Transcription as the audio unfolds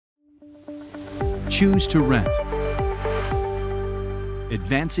Choose to rent.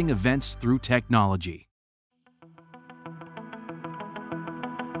 Advancing events through technology.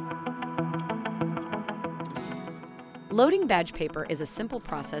 Loading badge paper is a simple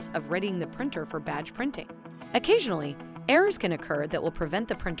process of readying the printer for badge printing. Occasionally, errors can occur that will prevent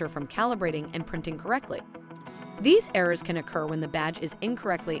the printer from calibrating and printing correctly. These errors can occur when the badge is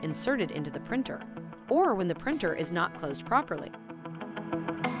incorrectly inserted into the printer, or when the printer is not closed properly.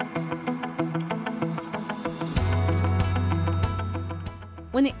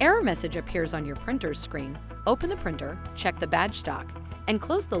 When the error message appears on your printer's screen, open the printer, check the badge stock, and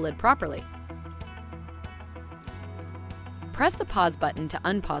close the lid properly. Press the pause button to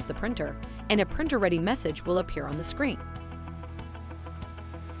unpause the printer, and a printer-ready message will appear on the screen.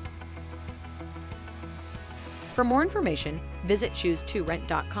 For more information, visit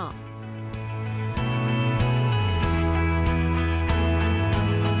choose2rent.com.